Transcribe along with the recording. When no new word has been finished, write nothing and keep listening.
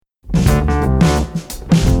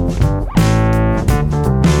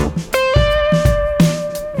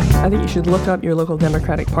think you should look up your local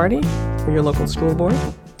Democratic Party or your local school board,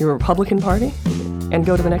 your Republican Party, and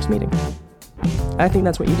go to the next meeting. I think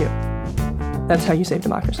that's what you do. That's how you save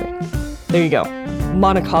democracy. There you go.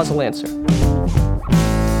 Monocausal answer.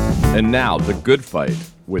 And now, The Good Fight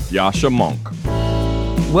with Yascha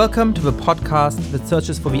Mounk. Welcome to the podcast that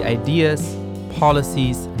searches for the ideas,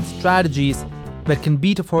 policies, and strategies that can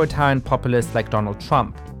beat authoritarian populists like Donald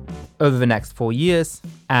Trump over the next 4 years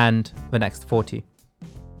and the next 40.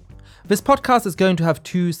 This podcast is going to have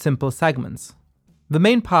two simple segments. The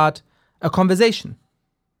main part, a conversation.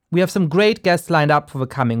 We have some great guests lined up for the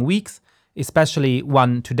coming weeks, especially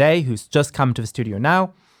one today who's just come to the studio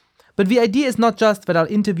now. But the idea is not just that I'll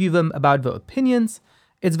interview them about their opinions,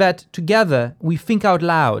 it's that together we think out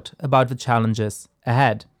loud about the challenges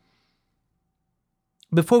ahead.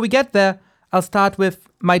 Before we get there, I'll start with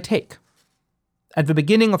my take. At the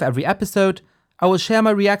beginning of every episode, I will share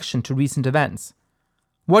my reaction to recent events.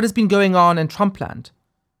 What has been going on in Trumpland?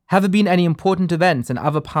 Have there been any important events in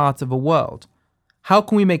other parts of the world? How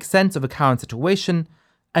can we make sense of the current situation?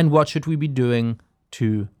 And what should we be doing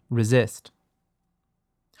to resist?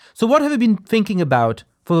 So what have I been thinking about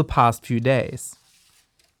for the past few days?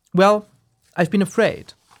 Well, I've been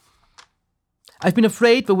afraid. I've been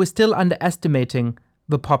afraid that we're still underestimating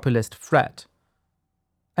the populist threat,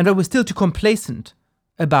 and that we're still too complacent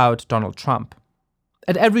about Donald Trump.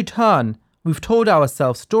 At every turn, we've told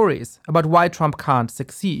ourselves stories about why Trump can't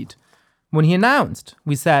succeed. When he announced,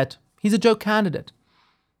 we said, he's a joke candidate.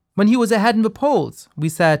 When he was ahead in the polls, we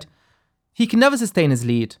said, he can never sustain his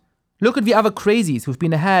lead. Look at the other crazies who've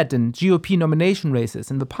been ahead in GOP nomination races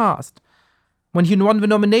in the past. When he won the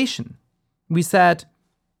nomination, we said,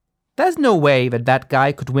 there's no way that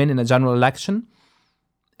guy could win in a general election.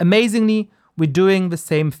 Amazingly, we're doing the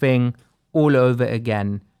same thing all over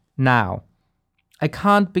again now. I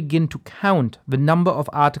can't begin to count the number of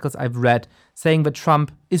articles I've read saying that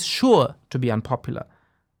Trump is sure to be unpopular,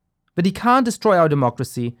 that he can't destroy our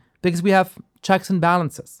democracy because we have checks and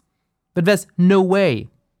balances, but there's no way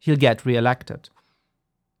he'll get re-elected.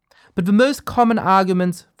 But the most common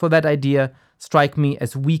arguments for that idea strike me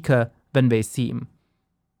as weaker than they seem.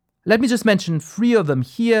 Let me just mention 3 of them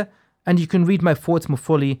here, and you can read my thoughts more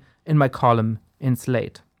fully in my column in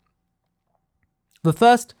Slate. The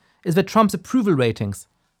first is that Trump's approval ratings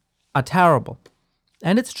are terrible.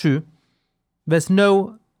 And it's true. There's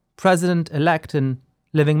no president-elect in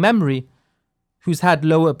living memory who's had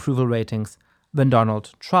lower approval ratings than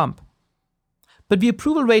Donald Trump. But the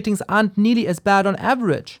approval ratings aren't nearly as bad on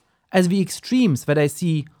average as the extremes that I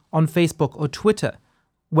see on Facebook or Twitter,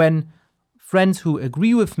 when friends who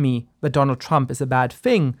agree with me that Donald Trump is a bad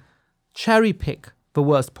thing cherry pick the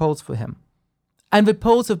worst polls for him. And the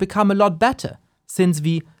polls have become a lot better since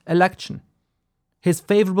the election. His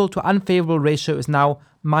favorable to unfavorable ratio is now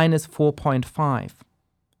minus 4.5.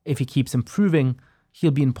 If he keeps improving,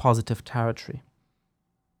 he'll be in positive territory.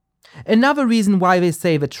 Another reason why they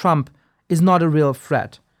say that Trump is not a real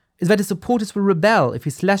threat is that his supporters will rebel if he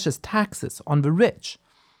slashes taxes on the rich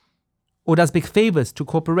or does big favors to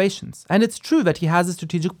corporations. And it's true that he has a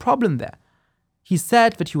strategic problem there. He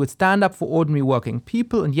said that he would stand up for ordinary working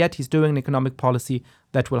people, and yet he's doing an economic policy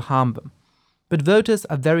that will harm them. But voters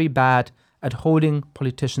are very bad at holding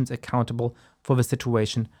politicians accountable for the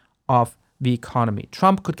situation of the economy.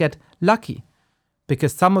 Trump could get lucky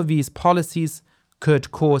because some of these policies could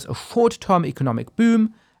cause a short-term economic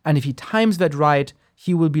boom, and if he times that right,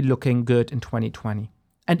 he will be looking good in 2020.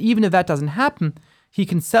 And even if that doesn't happen, he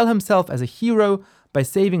can sell himself as a hero by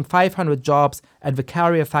saving 500 jobs at the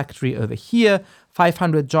carrier factory over here,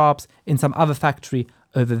 500 jobs in some other factory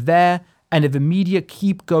over there, and if the media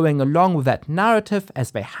keep going along with that narrative,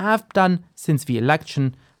 as they have done since the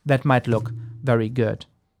election, that might look very good.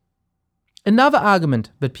 Another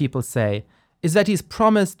argument that people say is that he's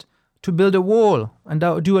promised to build a wall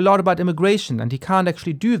and do a lot about immigration, and he can't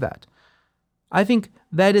actually do that. I think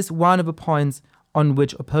that is one of the points on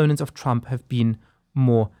which opponents of Trump have been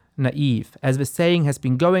more naive. As the saying has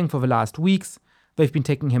been going for the last weeks, they've been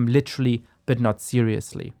taking him literally but not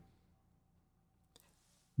seriously.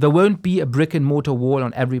 There won't be a brick and mortar wall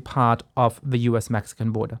on every part of the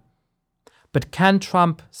US-Mexican border. But can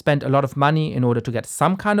Trump spend a lot of money in order to get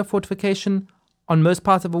some kind of fortification on most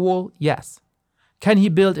parts of the wall? Yes. Can he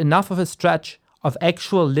build enough of a stretch of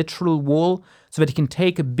actual literal wall so that he can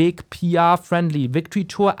take a big PR-friendly victory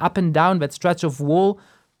tour up and down that stretch of wall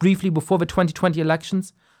briefly before the 2020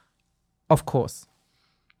 elections? Of course.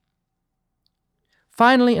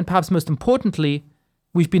 Finally, and perhaps most importantly,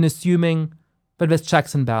 we've been assuming that there's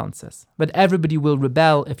checks and balances, that everybody will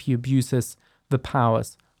rebel if he abuses the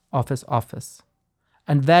powers of his office.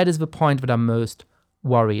 And that is the point that I'm most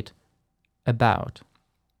worried about.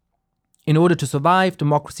 In order to survive,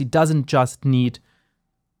 democracy doesn't just need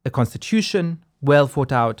a constitution, well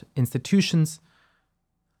thought out institutions.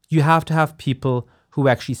 You have to have people who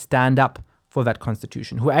actually stand up for that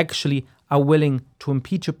constitution, who actually are willing to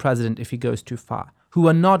impeach a president if he goes too far, who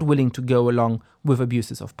are not willing to go along with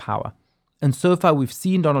abuses of power. And so far, we've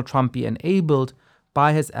seen Donald Trump be enabled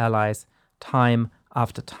by his allies time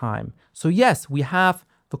after time. So yes, we have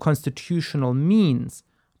the constitutional means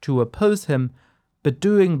to oppose him, but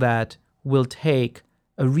doing that will take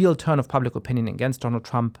a real turn of public opinion against Donald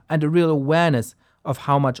Trump and a real awareness of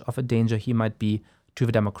how much of a danger he might be to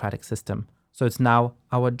the democratic system. So it's now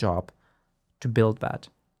our job to build that.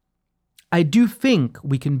 I do think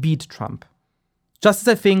we can beat Trump, just as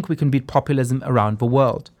I think we can beat populism around the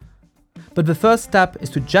world. But the first step is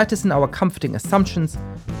to jettison our comforting assumptions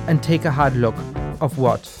and take a hard look of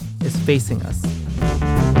what is facing us.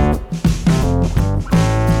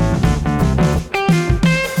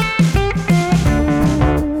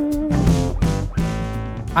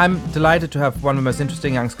 I'm delighted to have one of the most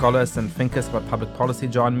interesting young scholars and thinkers about public policy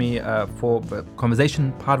join me for the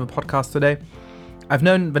conversation part of the podcast today. I've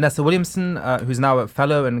known Vanessa Williamson, who's now a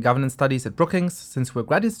fellow in governance studies at Brookings, since we're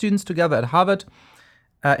graduate students together at Harvard.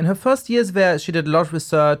 In her first years there, she did a lot of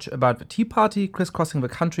research about the Tea Party, crisscrossing the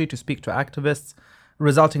country to speak to activists. The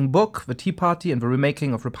resulting book, The Tea Party and the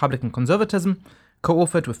Remaking of Republican Conservatism,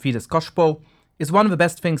 co-authored with Fides Koshpo, is one of the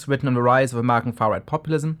best things written on the rise of American far-right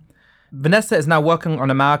populism. Vanessa is now working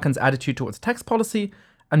on Americans' attitude towards tax policy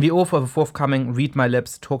and the author of the forthcoming Read My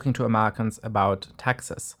Lips, Talking to Americans About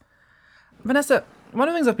Taxes. Vanessa, one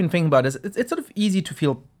of the things I've been thinking about is it's sort of easy to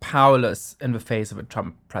feel powerless in the face of a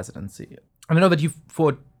Trump presidency. I know that you've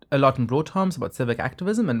thought a lot in broad terms about civic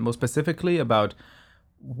activism and more specifically about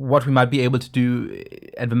what we might be able to do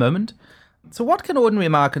at the moment. So what can ordinary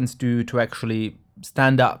Americans do to actually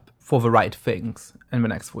stand up for the right things in the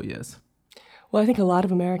next 4 years? Well, I think a lot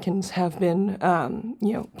of Americans have been,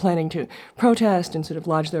 planning to protest and sort of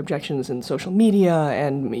lodge their objections in social media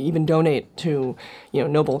and even donate to,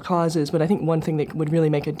 noble causes. But I think one thing that would really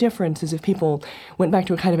make a difference is if people went back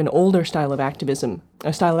to a kind of an older style of activism,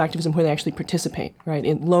 a style of activism where they actually participate, right,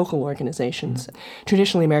 in local organizations. Mm-hmm.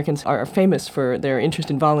 Traditionally, Americans are famous for their interest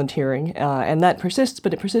in volunteering, and that persists,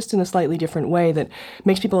 but it persists in a slightly different way that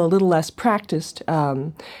makes people a little less practiced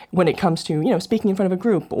when it comes to, speaking in front of a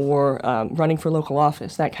group or running for local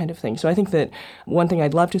office, that kind of thing. So I think that one thing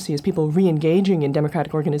I'd love to see is people re-engaging in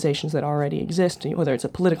democratic organizations that already exist, whether it's a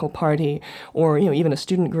political party or, even a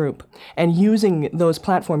student group, and using those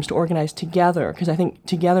platforms to organize together, because I think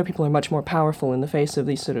together people are much more powerful in the face of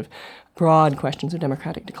these sort of broad questions of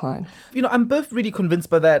democratic decline. I'm both really convinced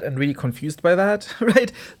by that and really confused by that,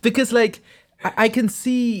 right? Because, I can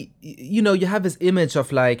see, you have this image of,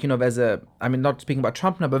 there's not speaking about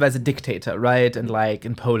Trump now, but there's a dictator, right? And,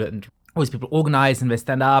 in Poland, always people organize and they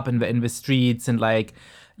stand up in the streets and,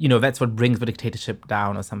 that's what brings the dictatorship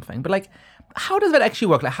down or something. But, how does that actually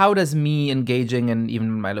work? How does me engaging in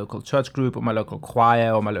even my local church group or my local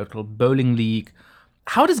choir or my local bowling league,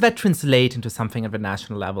 how does that translate into something at the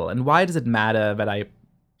national level? And why does it matter that I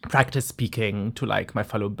practice speaking to my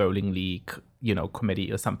fellow bowling league,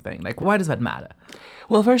 committee or something? Why does that matter?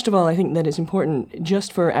 Well, first of all, I think that it's important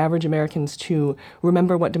just for average Americans to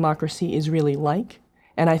remember what democracy is really like.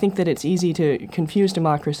 And I think that it's easy to confuse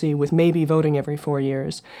democracy with maybe voting every 4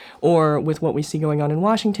 years or with what we see going on in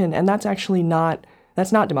Washington. And that's actually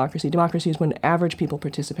that's not democracy. Democracy is when average people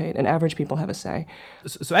participate and average people have a say.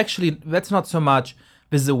 So actually, that's not so much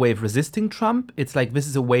this is a way of resisting Trump. It's this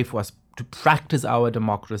is a way for us to practice our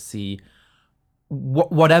democracy,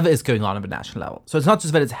 whatever is going on at the national level. So it's not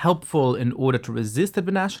just that it's helpful in order to resist at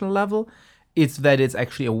the national level. It's that it's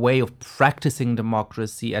actually a way of practicing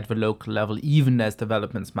democracy at the local level, even as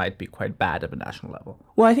developments might be quite bad at the national level.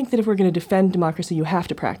 Well, I think that if we're going to defend democracy, you have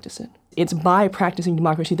to practice it. It's by practicing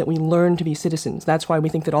democracy that we learn to be citizens. That's why we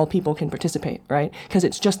think that all people can participate, right? Because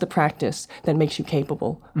it's just the practice that makes you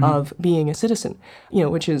capable of being a citizen,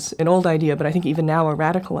 which is an old idea, but I think even now a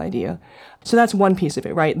radical idea. So that's one piece of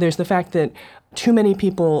it, right? There's the fact that too many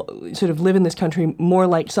people sort of live in this country more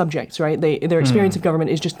like subjects, right? Their experience of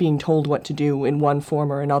government is just being told what to do in one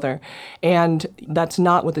form or another. And that's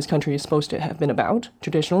not what this country is supposed to have been about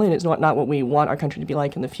traditionally, and it's not what we want our country to be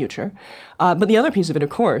like in the future. But the other piece of it, of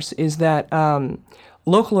course, is that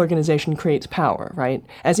local organization creates power, right?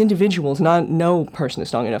 As individuals, no person is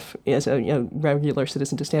strong enough as a regular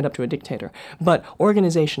citizen to stand up to a dictator, but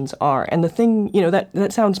organizations are. And the thing,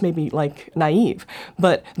 that sounds maybe like naive,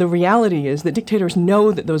 but the reality is that dictators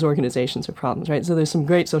know that those organizations are problems, right? So there's some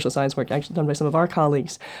great social science work actually done by some of our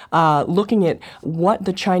colleagues looking at what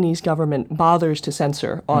the Chinese government bothers to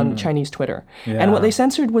censor on Chinese Twitter. Yeah. And what they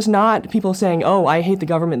censored was not people saying, oh, I hate the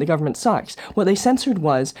government sucks. What they censored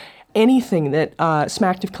was anything that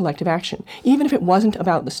smacked of collective action, even if it wasn't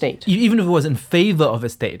about the state. Even if it was in favor of a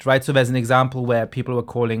state, right? So there's an example where people were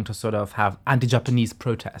calling to sort of have anti-Japanese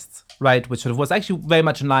protests, right? Which sort of was actually very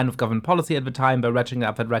much in line with government policy at the time, by ratcheting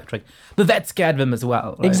up that rhetoric. But that scared them as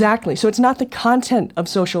well, right? Exactly. So it's not the content of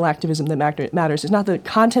social activism that matters. It's not the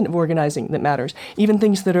content of organizing that matters. Even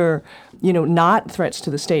things that are, not threats to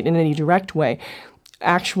the state in any direct way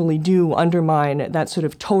actually do undermine that sort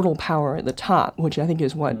of total power at the top, which I think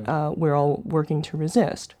is what we're all working to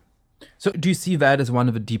resist. So do you see that as one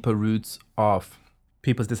of the deeper roots of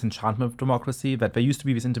people's disenchantment with democracy, that there used to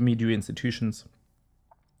be these intermediary institutions?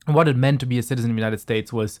 And what it meant to be a citizen of the United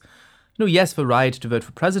States was, yes, the right to vote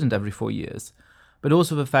for president every 4 years, but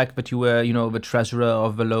also the fact that you were, the treasurer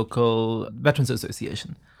of the local Veterans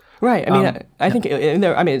Association. Right. I mean, I think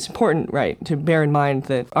it's important, right, to bear in mind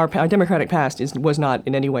that our democratic past was not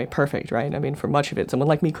in any way perfect, right? I mean, for much of it, someone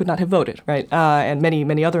like me could not have voted, right? And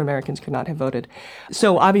many other Americans could not have voted.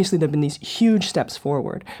 So obviously there have been these huge steps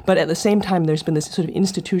forward. But at the same time, there's been this sort of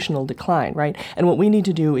institutional decline, right? And what we need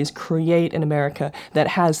to do is create an America that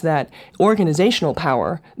has that organizational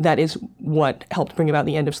power that is what helped bring about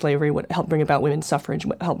the end of slavery, what helped bring about women's suffrage,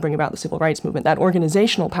 what helped bring about the civil rights movement, that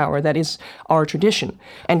organizational power that is our tradition,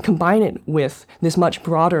 and combine it with this much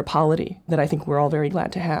broader polity that I think we're all very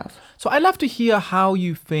glad to have. So I'd love to hear how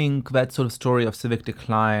you think that sort of story of civic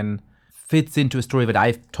decline fits into a story that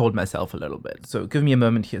I've told myself a little bit. So give me a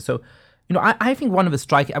moment here. So, I think one of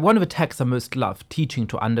the texts I most love teaching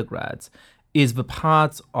to undergrads is the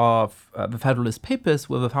parts of the Federalist Papers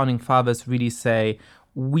where the founding fathers really say,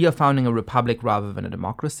 we are founding a republic rather than a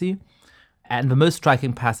democracy. And the most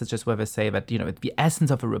striking passage is where they say that, the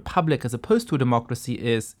essence of a republic as opposed to a democracy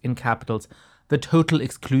is, in capitals, the total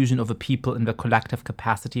exclusion of the people in their collective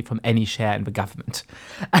capacity from any share in the government.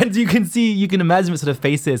 And you can imagine the sort of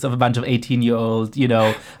faces of a bunch of 18-year-old,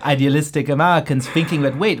 idealistic Americans thinking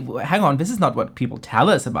that, wait, hang on, this is not what people tell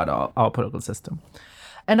us about our political system.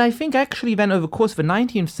 And I think actually then over the course of the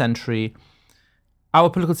 19th century, our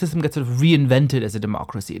political system gets sort of reinvented as a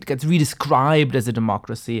democracy. It gets redescribed as a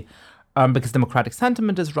democracy. Because democratic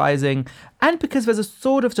sentiment is rising, and because there's a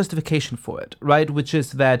sort of justification for it, right? Which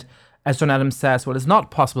is that, as John Adams says, well, it's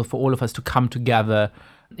not possible for all of us to come together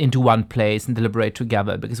into one place and deliberate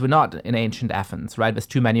together, because we're not in ancient Athens, right? There's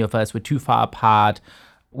too many of us, we're too far apart,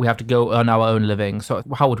 we have to go earn our own living, so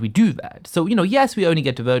how would we do that? So, yes, we only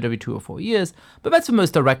get to vote every 2 or 4 years, but that's the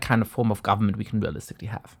most direct kind of form of government we can realistically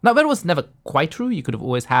have. Now, that was never quite true. You could have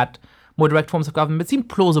always had more direct forms of government, but it seemed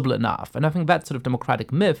plausible enough, and I think that sort of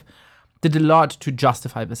democratic myth did a lot to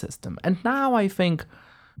justify the system. And now I think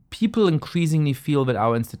people increasingly feel that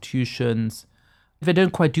our institutions, they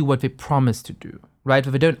don't quite do what they promise to do, right?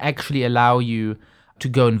 That they don't actually allow you to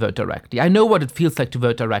go and vote directly. I know what it feels like to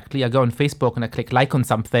vote directly. I go on Facebook and I click like on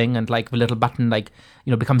something and the little button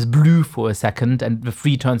becomes blue for a second and the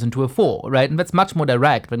 3 turns into a 4, right? And that's much more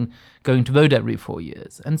direct than going to vote every 4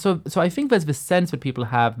 years. And so I think there's this sense that people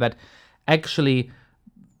have that actually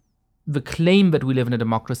the claim that we live in a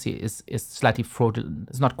democracy is slightly fraudulent.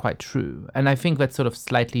 It's not quite true. And I think that's sort of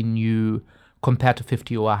slightly new compared to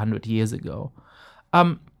 50 or 100 years ago.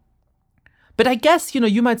 But I guess,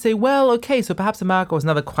 you might say, well, okay, so perhaps America was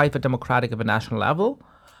never quite that democratic at a national level,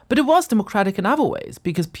 but it was democratic in other ways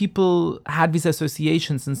because people had these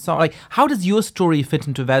associations and so on. How does your story fit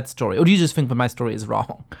into that story? Or do you just think that my story is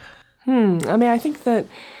wrong? I mean, I think that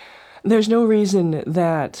there's no reason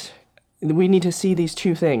that we need to see these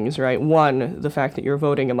two things, right? One, the fact that you're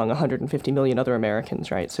voting among 150 million other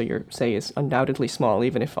Americans, right? So your say is undoubtedly small,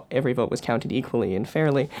 even if every vote was counted equally and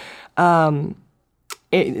fairly.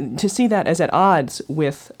 To see that as at odds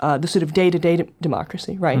with the sort of day-to-day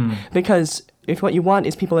democracy, right? Because if what you want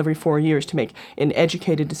is people every 4 years to make an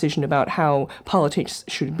educated decision about how politics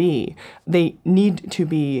should be, they need to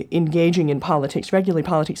be engaging in politics. Regularly,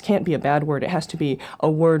 politics can't be a bad word. It has to be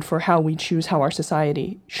a word for how we choose how our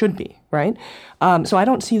society should be, right? So I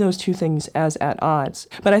don't see those two things as at odds.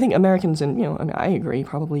 But I think Americans, and I agree,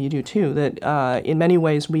 probably you do too, that in many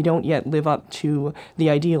ways we don't yet live up to the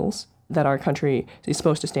ideals that our country is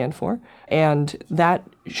supposed to stand for. And that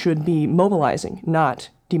should be mobilizing, not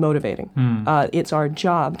demotivating. It's our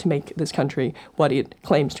job to make this country what it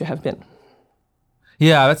claims to have been.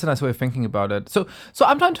 Yeah, that's a nice way of thinking about it. So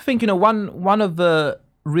I'm trying to think, one of the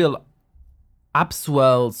real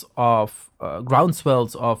upswells of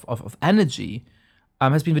groundswells of energy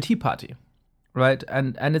has been the Tea Party, right?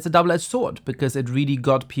 And it's a double-edged sword because it really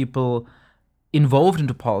got people involved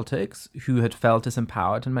into politics who had felt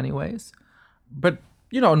disempowered in many ways. But,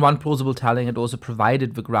 in one plausible telling, it also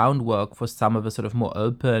provided the groundwork for some of the sort of more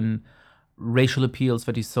open racial appeals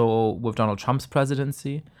that you saw with Donald Trump's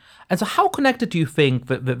presidency. And so how connected do you think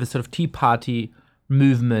that the sort of Tea Party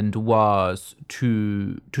movement was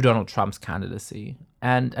to Donald Trump's candidacy?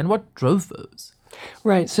 And what drove those?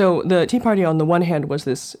 Right. So the Tea Party, on the one hand,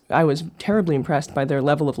 I was terribly impressed by their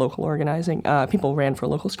level of local organizing. People ran for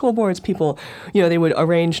local school boards. People, they would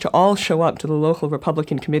arrange to all show up to the local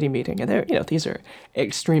Republican committee meeting. And these are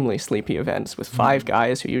extremely sleepy events with 5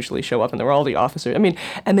 guys who usually show up, and they're all the officers.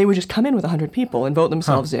 And they would just come in with 100 people and vote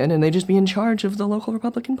themselves in, and they'd just be in charge of the local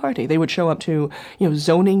Republican Party. They would show up to,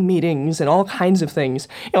 zoning meetings and all kinds of things.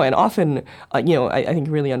 And often, I think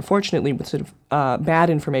really unfortunately, with sort of bad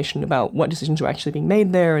information about what decisions were actually being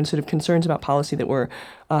made there, and sort of concerns about policy that were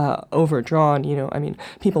overdrawn.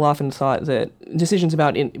 People often thought that decisions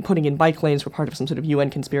about putting in bike lanes were part of some sort of UN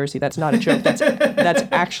conspiracy. That's not a joke. That's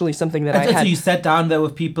actually something that I had. So you sat down there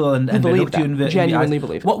with people and they looked you in the genuinely eyes.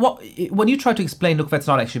 believe. What when you tried to explain, look, that's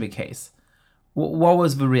not actually the case. What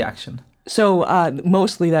was the reaction? So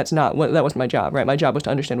mostly that wasn't my job, right? My job was to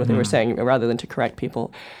understand what they were saying rather than to correct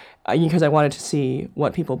people. Because I wanted to see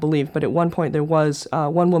what people believed. But at one point there was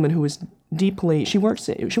one woman who was she worked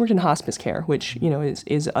in hospice care, which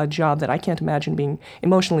is a job that I can't imagine being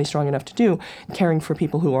emotionally strong enough to do, caring for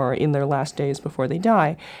people who are in their last days before they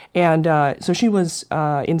die. And so she was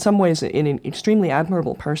in some ways an extremely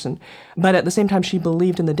admirable person, but at the same time she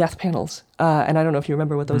believed in the death panels. And I don't know if you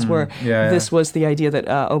remember what those were. This was the idea that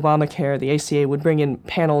Obamacare, the ACA, would bring in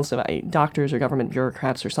panels of doctors or government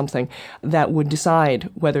bureaucrats or something that would decide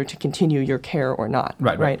whether to continue your care or not.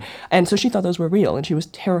 Right. And so she thought those were real, and she was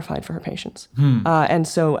terrified for her patients. And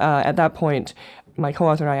so at that point, my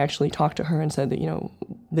co-author and I actually talked to her and said that,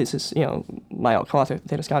 this is, my co-author,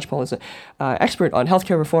 Theda Skocpol, is an expert on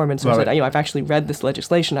healthcare reform. And so I said, I've actually read this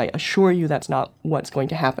legislation. I assure you that's not what's going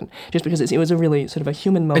to happen. Just because it was a really sort of a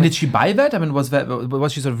human moment. And did she buy that?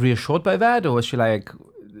 Was she sort of reassured by that? Or was she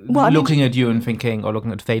looking at you and thinking, or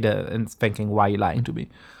looking at Theda and thinking, why are you lying to me?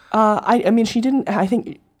 She didn't, I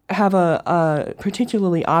think, have a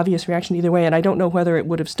particularly obvious reaction either way, and I don't know whether it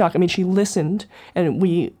would have stuck. She listened, and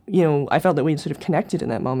we, I felt that we'd sort of connected in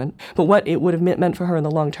that moment. But what it would have meant for her in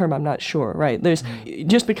the long term, I'm not sure, right? There's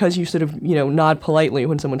just because you sort of, nod politely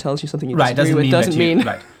when someone tells you something you disagree with doesn't mean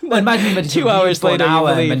right. Well, it might mean that 2 hours later you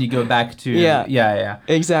believe. And then you go back to yeah.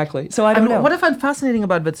 Exactly. So I don't know. What I find fascinating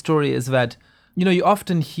about that story is that you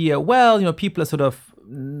often hear, people are sort of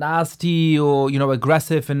nasty or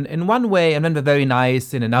aggressive in one way, and then they're very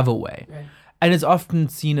nice in another way, right. And it's often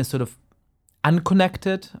seen as sort of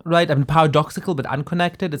unconnected, right? Paradoxical but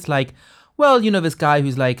unconnected. It's like, this guy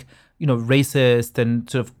who's racist and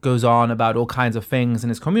sort of goes on about all kinds of things in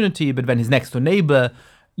his community, but then his next door neighbor,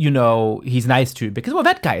 he's nice to because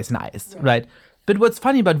that guy is nice, right? But what's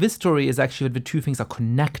funny about this story is actually that the two things are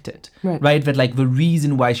connected, right? That the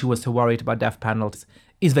reason why she was so worried about death panels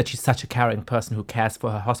is that she's such a caring person who cares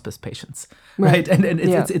for her hospice patients, right? And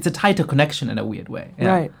it's a tighter connection in a weird way.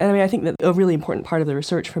 Yeah. Right. And I think that a really important part of the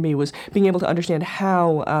research for me was being able to understand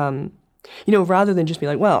how, rather than just be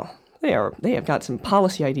they have got some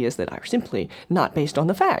policy ideas that are simply not based on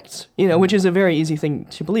the facts, which is a very easy thing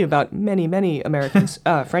to believe about many, many Americans,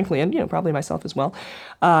 frankly, and, probably myself as well.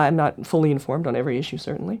 I'm not fully informed on every issue,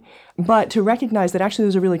 certainly. But to recognize that actually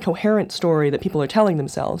there's a really coherent story that people are telling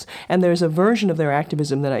themselves, and there's a version of their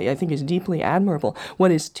activism that I think is deeply admirable. What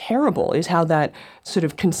is terrible is how that sort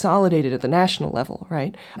of consolidated at the national level,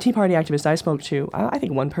 right? Tea Party activists I spoke to, I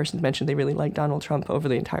think one person mentioned they really liked Donald Trump over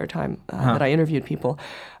the entire time that I interviewed people.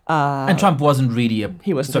 And Trump wasn't really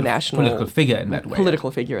he wasn't a national political figure in that way.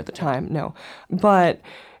 Political figure at the time, no. But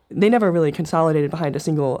they never really consolidated behind a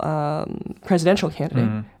single presidential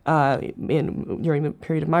candidate during the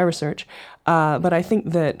period of my research. But I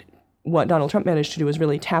think that what Donald Trump managed to do was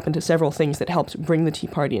really tap into several things that helped bring the Tea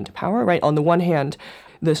Party into power, right? On the one hand,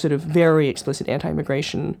 the sort of very explicit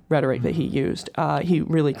anti-immigration rhetoric that he used. He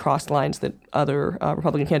really crossed lines that other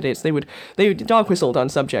Republican candidates, they dog whistled on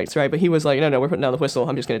subjects, right? But he was like, no, we're putting down the whistle.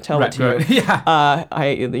 I'm just going to tell it to you. Yeah.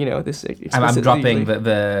 This I'm dropping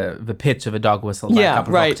the pitch of a dog whistle by a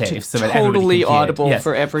couple of octaves. So totally audible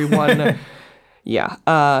for everyone.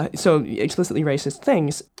 So explicitly racist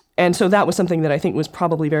things. And so that was something that I think was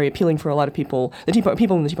probably very appealing for a lot of people.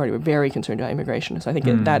 People in the Tea Party were very concerned about immigration. So I think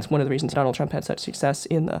that's one of the reasons Donald Trump had such success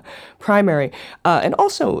in the primary. And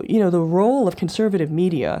also, the role of conservative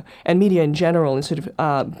media and media in general in sort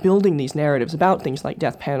of building these narratives about things like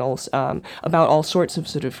death panels, about all sorts of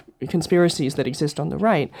sort of conspiracies that exist on the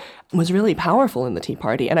right, was really powerful in the Tea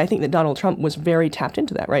Party. And I think that Donald Trump was very tapped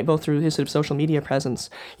into that, right? Both through his sort of social media presence,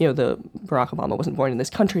 the Barack Obama wasn't born in this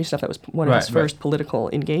country stuff, that was one of his first political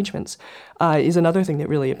engagements, is another thing that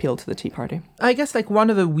really appealed to the Tea Party. I guess like one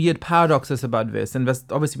of the weird paradoxes about this, and there's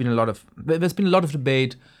obviously been there's been a lot of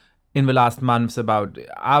debate in the last months about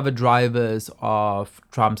are the drivers of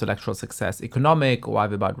Trump's electoral success economic or are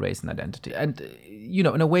they about race and identity? And,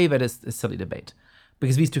 in a way that is a silly debate.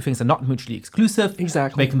 Because these two things are not mutually exclusive.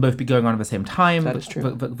 Exactly. They can both be going on at the same time. That is true.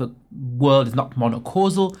 The world is not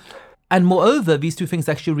monocausal. And moreover, these two things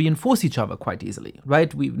actually reinforce each other quite easily,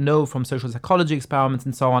 right? We know from social psychology experiments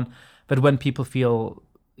and so on that when people feel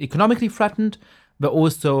economically threatened, they're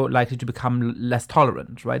also likely to become less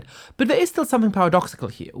tolerant, right? But there is still something paradoxical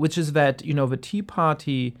here, which is that, the Tea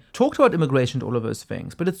Party talked about immigration and all of those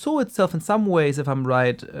things, but it saw itself in some ways, if I'm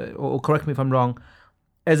right, or correct me if I'm wrong,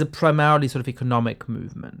 as a primarily sort of economic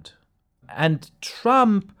movement. And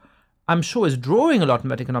Trump, I'm sure, is drawing a lot from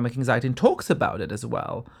that economic anxiety and talks about it as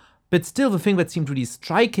well. But still, the thing that seemed really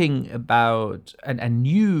striking about and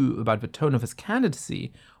new about the tone of his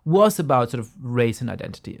candidacy was about sort of race and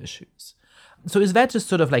identity issues. So is that just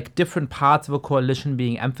sort of like different parts of a coalition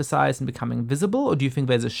being emphasized and becoming visible, or do you think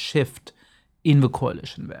there's a shift in the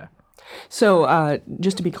coalition there? So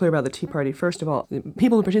just to be clear about the Tea Party, first of all,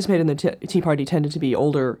 people who participated in the Tea Party tended to be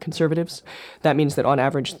older conservatives. That means that on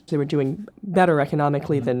average they were doing better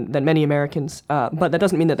economically than many Americans. But that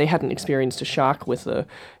doesn't mean that they hadn't experienced a shock with the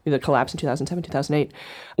collapse in 2007, 2008.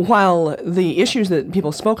 While the issues that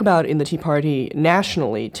people spoke about in the Tea Party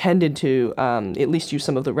nationally tended to at least use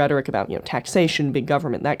some of the rhetoric about taxation, big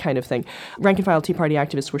government, that kind of thing, rank-and-file Tea Party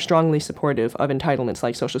activists were strongly supportive of entitlements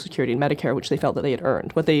like Social Security and Medicare, which they felt that they had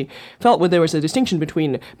earned. What they felt there was a distinction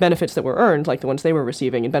between benefits that were earned, like the ones they were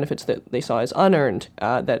receiving, and benefits that they saw as unearned,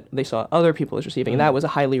 that they saw other people as receiving. And that was a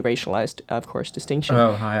highly racialized, of course, distinction.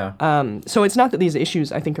 Oh, yeah. So it's not that these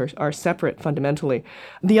issues, I think, are separate fundamentally.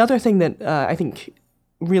 The other thing that I think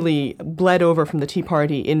really bled over from the Tea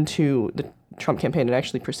Party into the Trump campaign and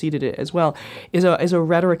actually preceded it as well is a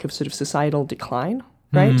rhetoric of sort of societal decline.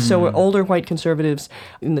 Right? So older white conservatives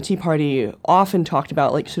in the Tea Party often talked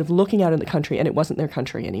about like sort of looking out in the country and it wasn't their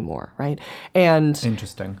country anymore, right? And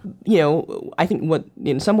interesting. I think what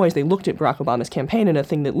in some ways they looked at Barack Obama's campaign and a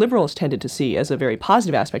thing that liberals tended to see as a very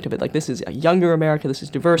positive aspect of it, like this is a younger America, this is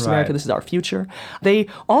diverse America, this is our future. They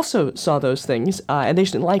also saw those things and they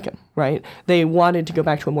just didn't like them, right? They wanted to go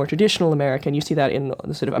back to a more traditional America, and you see that in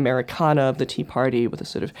the sort of Americana of the Tea Party with the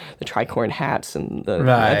sort of the tricorn hats and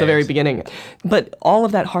at the very beginning. But all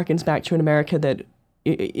of that harkens back to an America that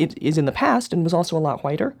it is in the past and was also a lot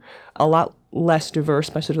whiter, a lot less diverse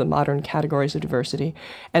by sort of the modern categories of diversity.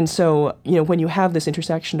 And so, when you have this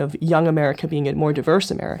intersection of young America being a more diverse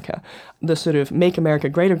America, the sort of make America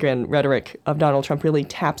great again rhetoric of Donald Trump really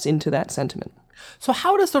taps into that sentiment. So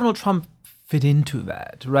how does Donald Trump fit into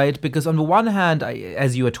that, right? Because on the one hand,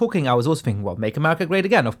 as you were talking, I was also thinking, well, make America great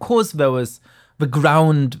again. Of course, there was the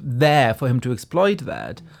ground there for him to exploit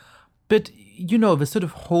that. But, the sort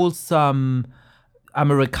of wholesome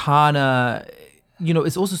Americana,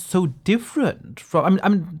 is also so different from, I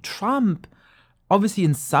mean, Trump, obviously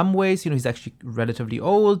in some ways, he's actually relatively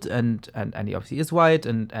old and he obviously is white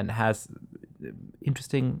and has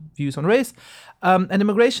interesting views on race and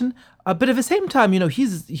immigration. But at the same time,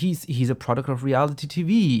 he's a product of reality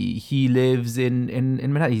TV. He lives in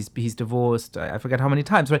Manhattan. He's divorced. I forget how many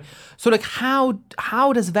times, right? So like, how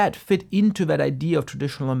does that fit into that idea of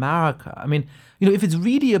traditional America? I mean, if it's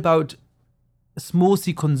really about small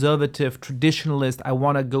c conservative traditionalist, I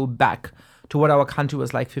want to go back to what our country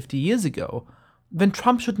was like 50 years ago, then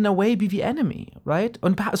Trump should in a way be the enemy, right?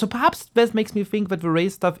 And so perhaps this makes me think that the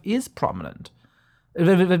race stuff is prominent.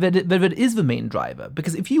 That is the main driver.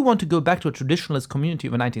 Because if you want to go back to a traditionalist community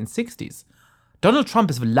of the 1960s, Donald Trump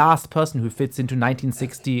is the last person who fits into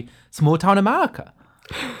 1960 small-town America,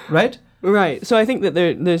 right? Right. So I think that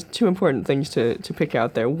there's two important things to pick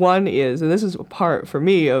out there. One is, and this is a part for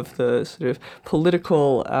me of the sort of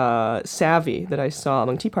political savvy that I saw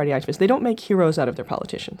among Tea Party activists, they don't make heroes out of their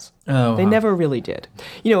politicians. They never really did.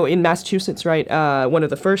 In Massachusetts, right, one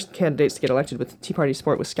of the first candidates to get elected with Tea Party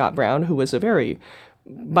support was Scott Brown, who was a very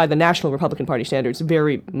by the national Republican Party standards,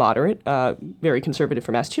 very moderate, very conservative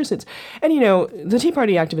for Massachusetts. And, the Tea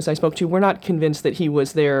Party activists I spoke to were not convinced that he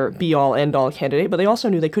was their be-all, end-all candidate, but they also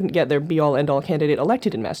knew they couldn't get their be-all, end-all candidate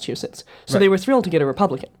elected in Massachusetts. So they were thrilled to get a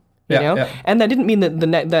Republican. And that didn't mean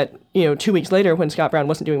that 2 weeks later, when Scott Brown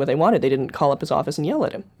wasn't doing what they wanted, they didn't call up his office and yell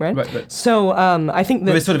at him, right? Right. So I think that...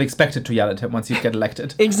 They were sort of expected to yell at him once you get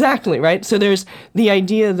elected. Exactly, right? So there's the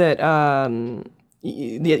idea that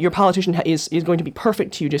your politician is going to be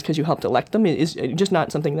perfect to you just because you helped elect them is just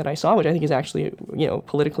not something that I saw, which I think is actually,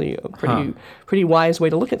 politically a pretty wise way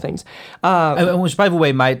to look at things. Which, by the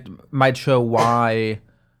way, might show why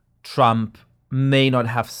Trump may not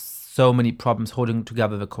have so many problems holding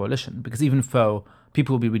together the coalition, because even though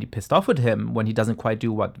people will be really pissed off with him when he doesn't quite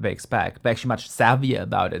do what they expect, they're actually much savvier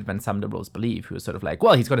about it than some liberals believe, who are sort of like,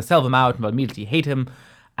 well, he's going to sell them out and they'll immediately hate him,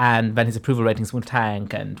 and then his approval ratings will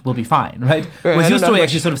tank and we'll be fine, right? Whereas your story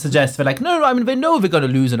actually sort of suggests they're like, no, I mean, they know they're going to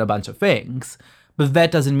lose on a bunch of things, but that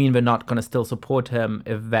doesn't mean they're not going to still support him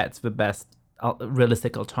if that's the best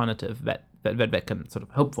realistic alternative that can sort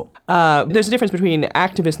of hope for. There's a difference between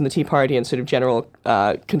activists in the Tea Party and sort of general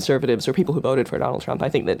conservatives or people who voted for Donald Trump. I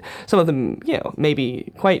think that some of them, may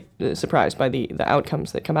be quite surprised by the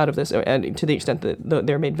outcomes that come out of this, and to the extent that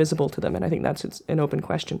they're made visible to them. And I think that's an open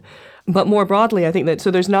question. But more broadly, I think that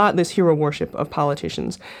so there's not this hero worship of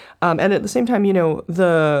politicians, and at the same time,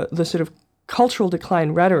 the sort of cultural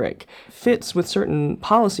decline rhetoric fits with certain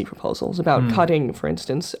policy proposals about cutting, for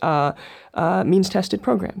instance, means-tested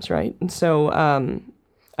programs, right? And so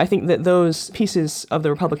I think that those pieces of the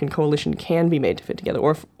Republican coalition can be made to fit together.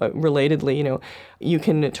 Or relatedly, you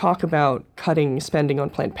can talk about cutting spending on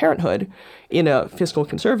Planned Parenthood in a fiscal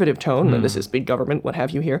conservative tone, this is big government, what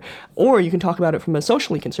have you here, or you can talk about it from a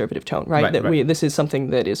socially conservative tone, right? This is something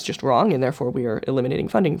that is just wrong, and therefore we are eliminating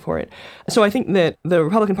funding for it. So I think that the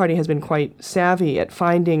Republican Party has been quite savvy at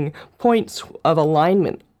finding points of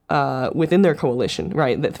alignment within their coalition,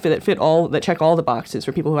 right, that check all the boxes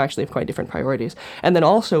for people who actually have quite different priorities, and then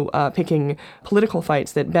also picking political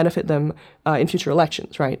fights that benefit them in future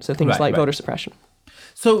elections, right? So things like voter suppression.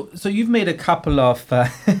 So you've made a couple of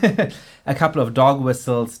dog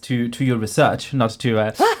whistles to your research, not to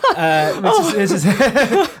which is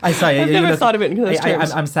I sorry. I've never thought of it in those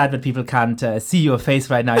terms. I'm sad that people can't see your face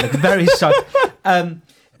right now. You look very shocked.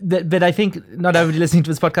 But I think not everybody listening to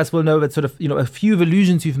this podcast will know that sort of, a few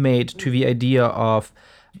allusions you've made to the idea of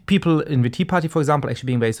people in the Tea Party, for example, actually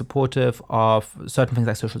being very supportive of certain things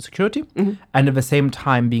like Social Security, and at the same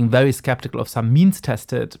time being very skeptical of some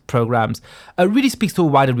means-tested programs, really speaks to a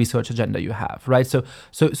wider research agenda you have, right? So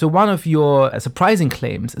one of your surprising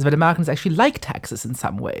claims is that Americans actually like taxes in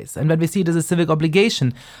some ways, and that they see it as a civic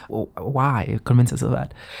obligation. Why? Convince us of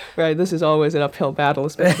that. Right, this is always an uphill battle,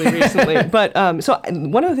 especially recently. But so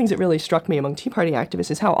one of the things that really struck me among Tea Party activists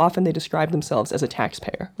is how often they describe themselves as a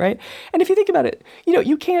taxpayer, right? And if you think about it,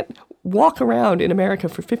 you can't walk around in America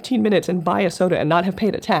for 15 minutes and buy a soda and not have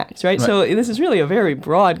paid a tax, right? So this is really a very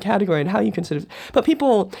broad category in how you consider. But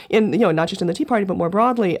people in, not just in the Tea Party, but more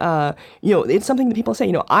broadly, it's something that people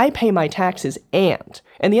say, I pay my taxes and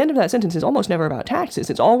the end of that sentence is almost never about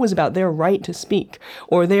taxes. It's always about their right to speak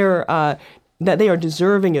or their that they are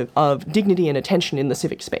deserving of dignity and attention in the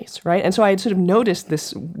civic space, right? And so I had sort of noticed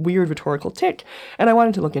this weird rhetorical tick, and I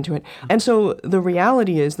wanted to look into it. And so the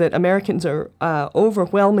reality is that Americans are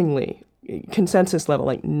overwhelmingly consensus level,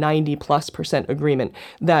 like 90+% agreement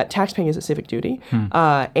that taxpaying is a civic duty.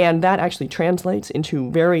 And that actually translates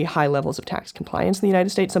into very high levels of tax compliance in the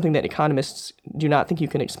United States, something that economists do not think you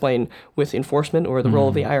can explain with enforcement or the role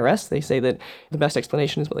of the IRS. They say that the best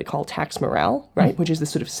explanation is what they call tax morale, right? Which is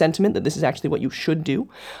this sort of sentiment that this is actually what you should do.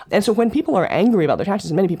 And so when people are angry about their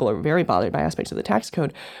taxes, and many people are very bothered by aspects of the tax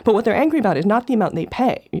code, but what they're angry about is not the amount they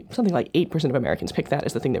pay. Something like 8% of Americans pick that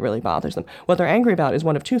as the thing that really bothers them. What they're angry about is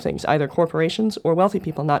one of two things, either corporations or wealthy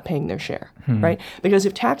people not paying their share, right? Because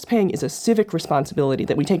if tax paying is a civic responsibility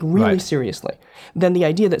that we take really seriously, then the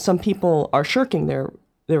idea that some people are shirking their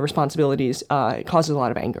responsibilities causes a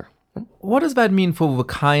lot of anger. What does that mean for the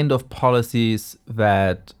kind of policies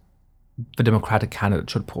that the Democratic candidate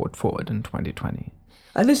should put forward in 2020?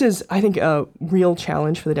 This is, I think, a real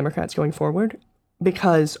challenge for the Democrats going forward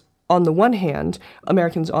because on the one hand,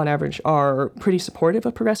 Americans on average are pretty supportive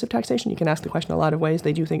of progressive taxation. You can ask the question a lot of ways.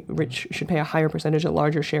 They do think rich should pay a higher percentage, a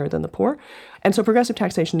larger share than the poor. And so progressive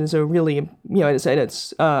taxation is a really,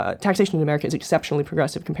 taxation in America is exceptionally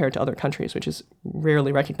progressive compared to other countries, which is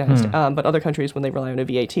rarely recognized. But other countries, when they rely on a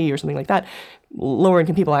VAT or something like that, lower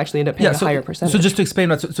income people actually end up paying a higher percentage. So just to explain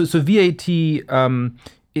that, so VAT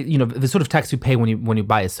the sort of tax you pay when you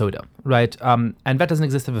buy a soda, right? And that doesn't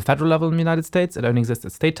exist at the federal level in the United States. It only exists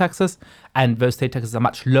at state taxes, and those state taxes are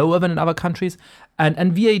much lower than in other countries.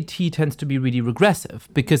 And VAT tends to be really regressive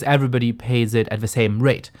because everybody pays it at the same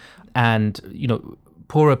rate. And,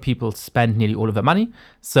 poorer people spend nearly all of their money.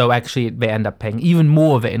 So actually they end up paying even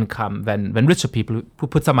more of their income than richer people who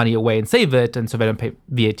put some money away and save it. And so they don't pay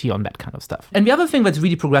VAT on that kind of stuff. And the other thing that's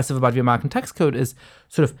really progressive about the American tax code is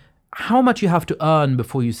sort of how much you have to earn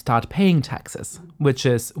before you start paying taxes, which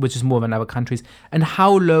is more than other countries, and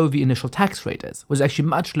how low the initial tax rate is, which is actually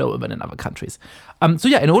much lower than in other countries.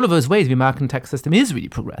 In all of those ways, the American tax system is really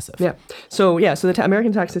progressive. Yeah. So the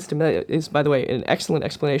American tax system is, by the way, an excellent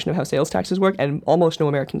explanation of how sales taxes work, and almost no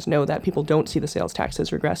Americans know that. People don't see the sales tax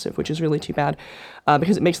as regressive, which is really too bad,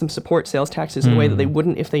 because it makes them support sales taxes in a way that they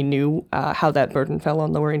wouldn't if they knew how that burden fell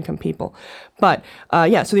on lower income people. But so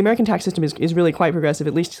the American tax system is really quite progressive,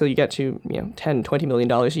 at least till you get to $10, $20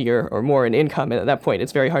 million a year or more in income. And at that point,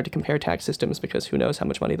 it's very hard to compare tax systems because who knows how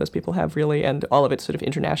much money those people have really, and all of it's sort of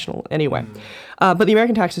international anyway. But the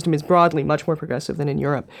American tax system is broadly much more progressive than in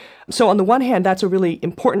Europe. So on the one hand, that's a really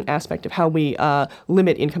important aspect of how we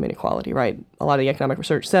limit income inequality, right? A lot of the economic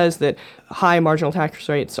research says that high marginal tax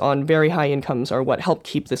rates on very high incomes are what help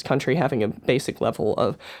keep this country having a basic level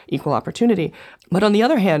of equal opportunity. But on the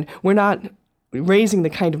other hand, we're not raising the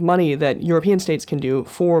kind of money that European states can do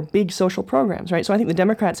for big social programs, right? So I think the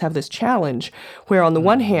Democrats have this challenge where on the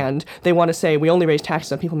one hand, they want to say we only raise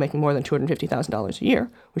taxes on people making more than $250,000 a year,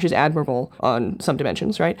 which is admirable on some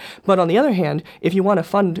dimensions, right? But on the other hand, if you want to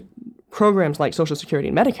fund programs like Social Security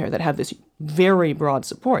and Medicare that have this very broad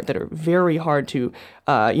support that are very hard to,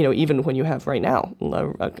 even when you have right now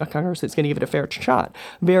a Congress that's going to give it a fair shot,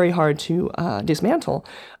 very hard to dismantle,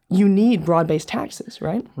 you need broad-based taxes,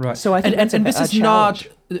 right? Right. So I think and this is challenge.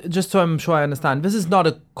 Not, just so I'm sure I understand, this is not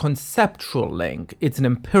a conceptual link, it's an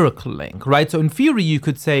empirical link, right? So in theory, you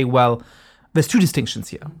could say, well, there's two distinctions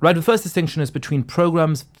here, right? The first distinction is between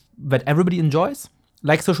programs that everybody enjoys,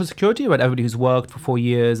 like Social Security, right? Everybody who's worked for 4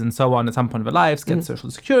 years and so on at some point of their lives gets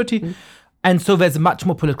Social Security. And so there's much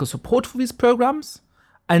more political support for these programs.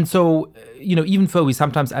 And so, even though we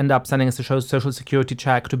sometimes end up sending a Social Security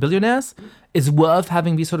check to billionaires, it's worth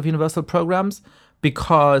having these sort of universal programs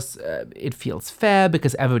because it feels fair,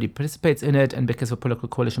 because everybody participates in it, and because the political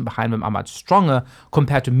coalition behind them are much stronger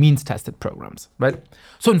compared to means-tested programs, right?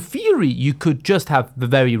 So in theory, you could just have the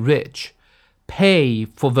very rich pay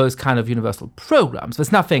for those kind of universal programs.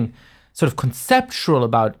 There's nothing sort of conceptual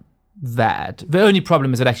about that. The only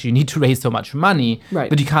problem is that actually you need to raise so much money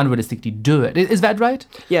that you can't realistically do it. Is that right?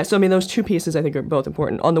 Yeah, so those two pieces I think are both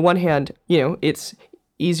important. On the one hand, it's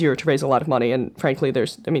easier to raise a lot of money, and frankly,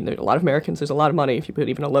 there's a lot of Americans, there's a lot of money if you put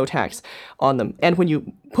even a low tax on them. And when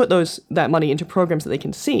you put that money into programs that they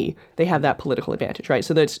can see, they have that political advantage, right?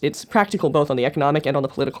 So it's practical both on the economic and on the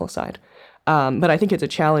political side. But I think it's a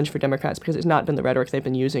challenge for Democrats because it's not been the rhetoric they've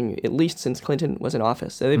been using, at least since Clinton was in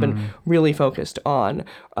office. So they've been really focused on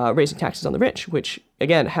raising taxes on the rich, which,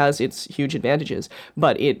 again, has its huge advantages.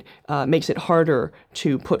 But it makes it harder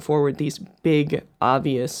to put forward these big,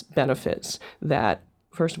 obvious benefits that,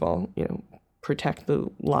 first of all, protect the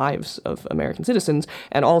lives of American citizens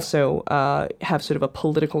and also have sort of a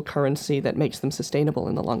political currency that makes them sustainable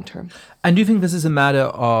in the long term. And do you think this is a matter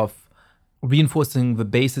of reinforcing the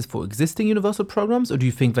basis for existing universal programs, or do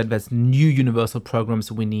you think that there's new universal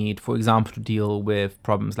programs we need, for example, to deal with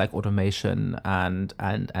problems like automation and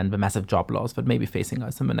the massive job loss that may be facing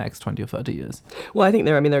us in the next 20 or 30 years? Well, I think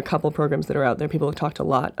there are a couple of programs that are out there. People have talked a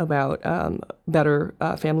lot about better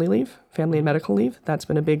family leave, family and medical leave. That's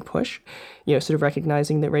been a big push, sort of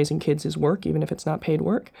recognizing that raising kids is work, even if it's not paid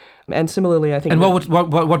work. And similarly, I think... And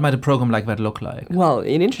what might a program like that look like? Well,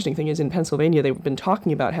 an interesting thing is in Pennsylvania, they've been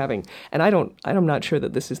talking about having, and I'm not sure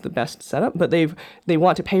that this is the best setup, but they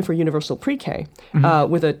want to pay for universal pre-K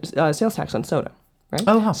with a sales tax on soda. Right?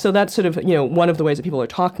 Oh, wow. So that's sort of, one of the ways that people are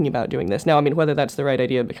talking about doing this. Now, whether that's the right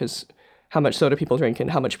idea because how much soda people drink and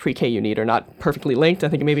how much pre-K you need are not perfectly linked. I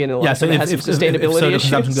think maybe in a lot of it has some sustainability if soda issues.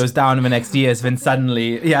 consumption goes down in the next years, then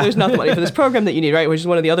suddenly, there's not the money for this program that you need, right? Which is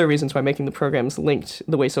one of the other reasons why making the programs linked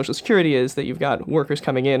the way Social Security is, that you've got workers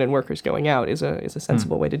coming in and workers going out is a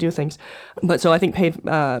sensible way to do things. But so I think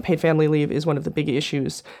paid family leave is one of the big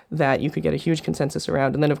issues that you could get a huge consensus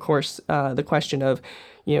around. And then, of course, the question of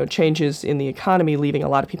changes in the economy leaving a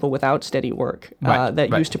lot of people without steady work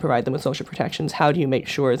used to provide them with social protections. How do you make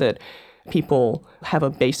sure that people have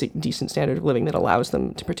a basic, decent standard of living that allows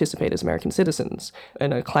them to participate as American citizens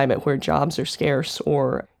in a climate where jobs are scarce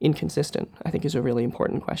or inconsistent? I think is a really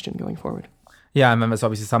important question going forward. Yeah, I remember. So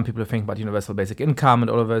obviously, some people are thinking about universal basic income and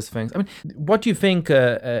all of those things. I mean, what do you think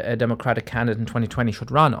a Democratic candidate in 2020 should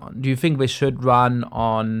run on? Do you think they should run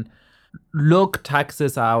on, look,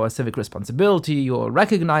 taxes are our civic responsibility, or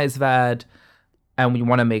recognize that, and we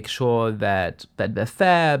want to make sure that they're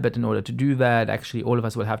fair, but in order to do that, actually, all of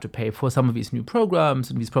us will have to pay for some of these new programs,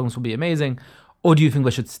 and these programs will be amazing? Or do you think we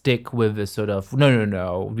should stick with this sort of,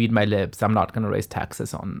 no, read my lips, I'm not going to raise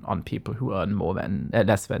taxes on people who earn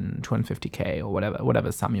less than 250K or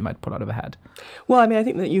whatever sum you might pull out of a hat? Well, I mean, I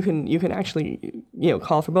think that you can actually,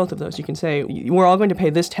 call for both of those. You can say, we're all going to pay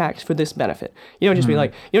this tax for this benefit. You don't just be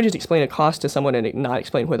like, you don't just explain a cost to someone and not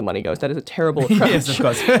explain where the money goes. That is a terrible approach. Yes, of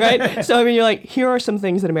course. Right? So, I mean, you're like, here are some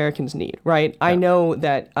things that Americans need, right? Yeah. I know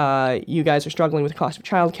that you guys are struggling with the cost of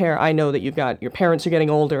childcare. I know that your parents are getting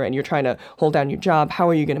older and you're trying to hold down your job. How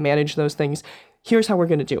are you going to manage those things? Here's how we're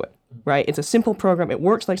going to do it, right? It's a simple program. It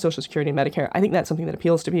works like Social Security and Medicare. I think that's something that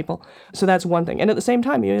appeals to people. So that's one thing. And at the same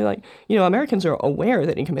time, Americans are aware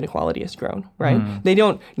that income inequality has grown, right? They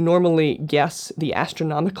don't normally guess the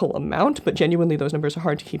astronomical amount, but genuinely those numbers are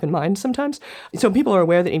hard to keep in mind sometimes. So people are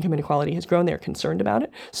aware that income inequality has grown. They're concerned about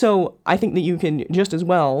it. So I think that you can just as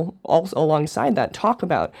well, also alongside that, talk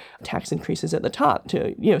about tax increases at the top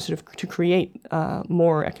to, to create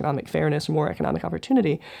more economic fairness, more economic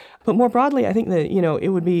opportunity. But more broadly, I think that, it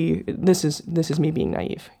would be, this is me being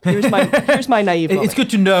naive. Here's my naive moment. It's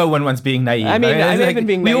good to know when one's being naive. I mean, right? I may have been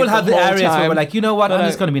being naive. We all have the areas time, where we're like, you know what, I'm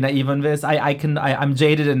just going to be naive on this. I'm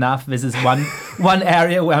jaded enough. This is one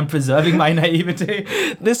area where I'm preserving my naivety.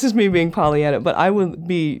 This is me being Pollyanna, but I would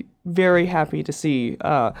be very happy to see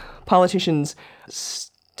politicians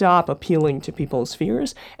stop appealing to people's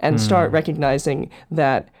fears and start recognizing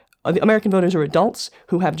that the American voters are adults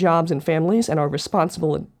who have jobs and families and are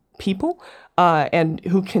responsible people and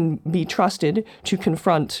who can be trusted to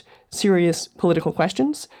confront serious political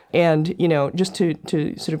questions and, just to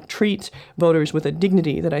sort of treat voters with a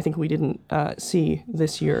dignity that I think we didn't see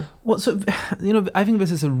this year. Well, so, I think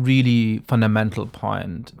this is a really fundamental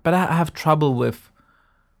point, but I have trouble with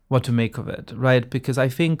what to make of it, right? Because I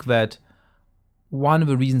think that one of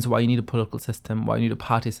the reasons why you need a political system, why you need a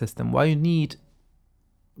party system, why you need,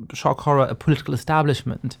 shock horror, a political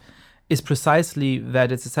establishment is precisely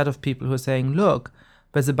that it's a set of people who are saying, look,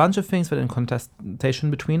 there's a bunch of things that are in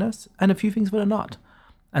contestation between us and a few things that are not.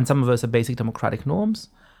 And some of those are basic democratic norms.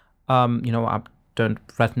 I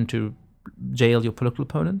don't threaten to jail your political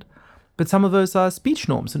opponent. But some of those are speech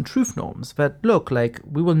norms and truth norms that, look, like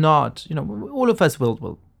we will not, all of us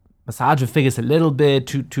will massage the figures a little bit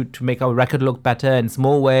to make our record look better in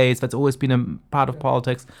small ways. That's always been a part of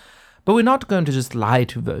politics. But we're not going to just lie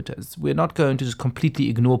to voters. We're not going to just completely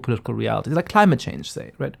ignore political realities, like climate change,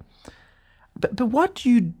 say, right? But what do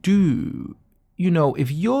you do,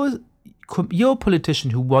 if you're a politician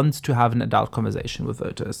who wants to have an adult conversation with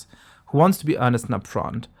voters, who wants to be earnest and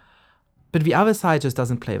upfront, but the other side just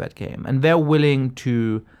doesn't play that game, and they're willing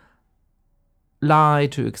to lie,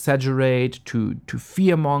 to exaggerate, to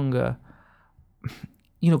fearmonger.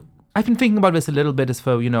 I've been thinking about this a little bit as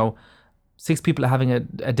though, 6 people are having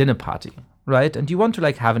a dinner party, right? And you want to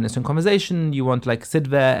have an instant conversation. You want to sit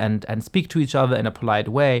there and speak to each other in a polite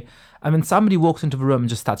way. And then somebody walks into the room and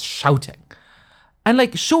just starts shouting.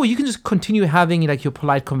 And sure, you can just continue having your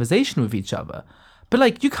polite conversation with each other.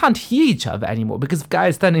 But you can't hear each other anymore because the guy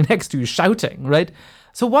is standing next to you shouting, right?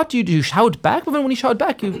 So what do? You shout back? But then when you shout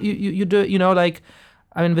back, you do,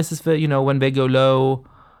 this is the, when they go low,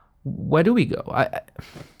 where do we go?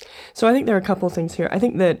 So I think there are a couple of things here. I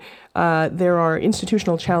think that there are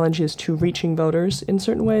institutional challenges to reaching voters in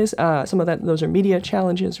certain ways. Some of those are media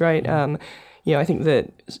challenges, right? I think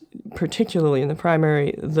that particularly in the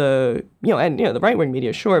primary, the right-wing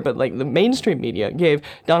media, sure, but the mainstream media gave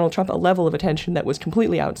Donald Trump a level of attention that was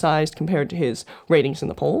completely outsized compared to his ratings in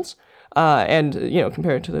the polls. And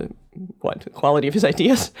compared to the quality of his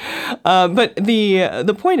ideas. But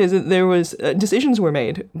the point is that there was decisions were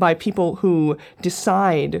made by people who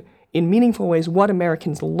decide in meaningful ways what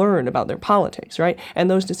Americans learn about their politics, right? And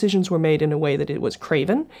those decisions were made in a way that it was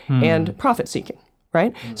craven and profit-seeking,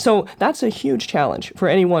 right? So that's a huge challenge for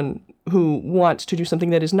anyone who wants to do something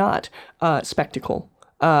that is not spectacle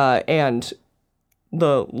and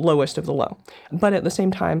the lowest of the low. But at the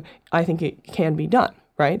same time, I think it can be done.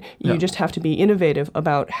 Right? You just have to be innovative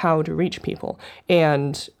about how to reach people.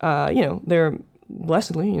 And, there are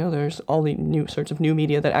blessedly, there's all the new sorts of new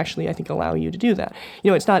media that actually, I think, allow you to do that.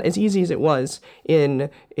 It's not as easy as it was in,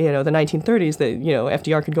 the 1930s that,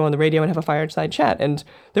 FDR could go on the radio and have a fireside chat. And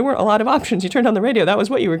there weren't a lot of options. You turned on the radio, that was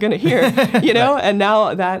what you were going to hear, And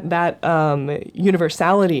now that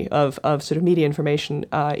universality of sort of media information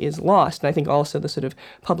is lost. And I think also the sort of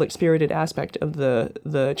public-spirited aspect of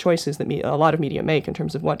the choices that a lot of media make in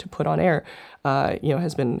terms of what to put on air,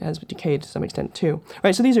 has decayed to some extent too.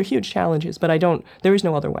 Right. So these are huge challenges, but there is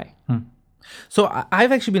no other way. So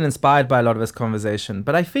I've actually been inspired by a lot of this conversation,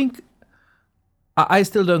 but I think I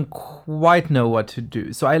still don't quite know what to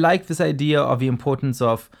do. So I like this idea of the importance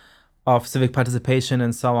of civic participation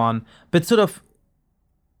and so on, but sort of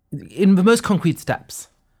in the most concrete steps.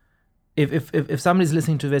 If somebody's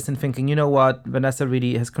listening to this and thinking, you know what, Vanessa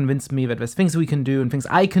really has convinced me that there's things we can do and things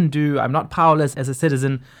I can do, I'm not powerless as a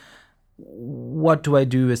citizen, what do I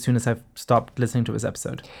do as soon as I've stopped listening to this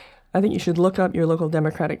episode? I think you should look up your local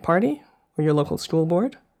Democratic Party or your local school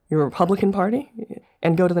board, your Republican Party,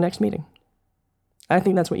 and go to the next meeting. I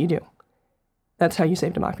think that's what you do. That's how you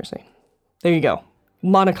save democracy. There you go.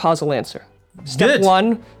 Monocausal answer. Step Good.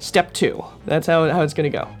 1, step 2. That's how it's going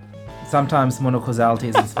to go. Sometimes monocausality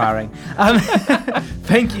is inspiring.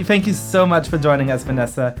 Thank you so much for joining us,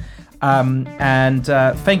 Vanessa. And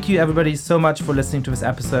thank you, everybody, so much for listening to this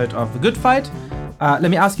episode of The Good Fight. Let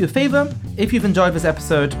me ask you a favor. If you've enjoyed this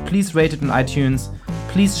episode, please rate it on iTunes.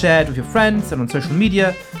 Please share it with your friends and on social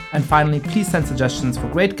media. And finally, please send suggestions for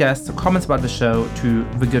great guests or comments about the show to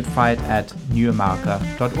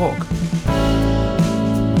thegoodfight@newamerica.org.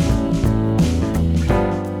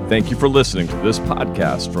 Thank you for listening to this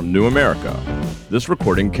podcast from New America. This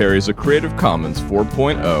recording carries a Creative Commons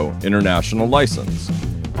 4.0 international license.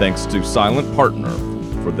 Thanks to Silent Partner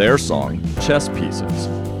for their song, Chess Pieces.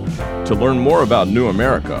 To learn more about New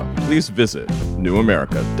America, please visit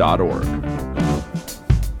newamerica.org.